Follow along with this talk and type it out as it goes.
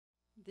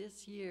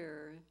This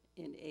year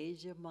in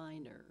Asia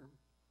Minor.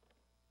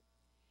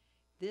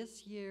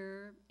 This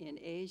year in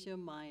Asia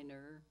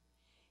Minor,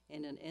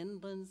 in an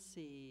inland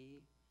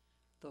sea,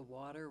 the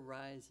water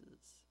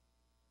rises.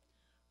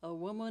 A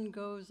woman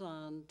goes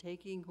on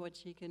taking what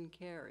she can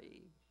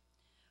carry,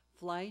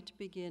 flight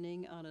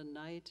beginning on a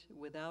night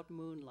without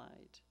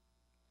moonlight,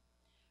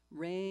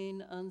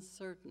 rain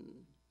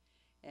uncertain,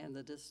 and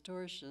the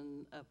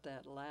distortion of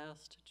that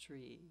last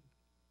tree.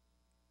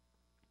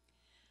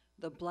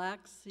 The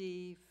Black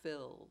Sea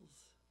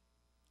fills.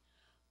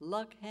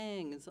 Luck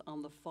hangs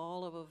on the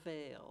fall of a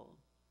veil,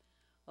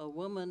 a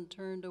woman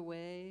turned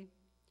away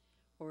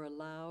or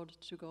allowed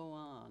to go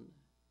on,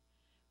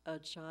 a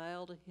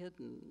child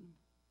hidden,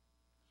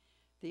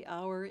 the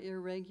hour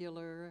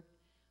irregular,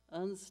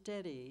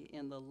 unsteady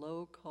in the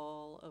low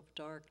call of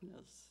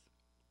darkness.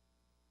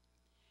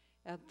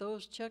 At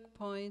those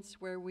checkpoints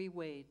where we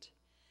wait,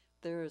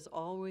 there is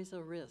always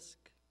a risk,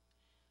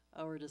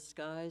 our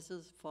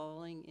disguises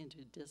falling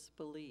into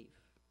disbelief.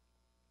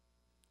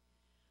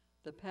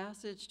 The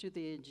passage to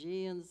the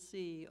Aegean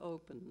Sea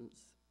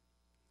opens.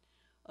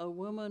 A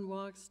woman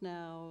walks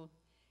now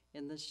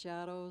in the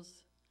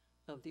shadows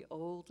of the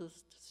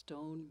oldest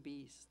stone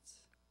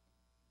beasts.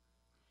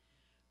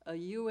 A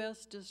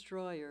U.S.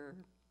 destroyer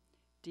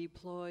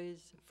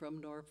deploys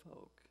from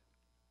Norfolk.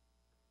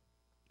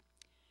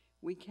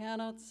 We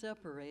cannot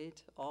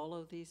separate all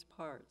of these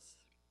parts.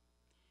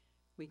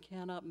 We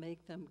cannot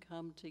make them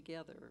come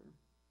together.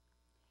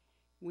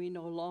 We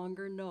no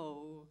longer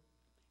know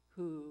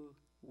who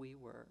we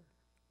were.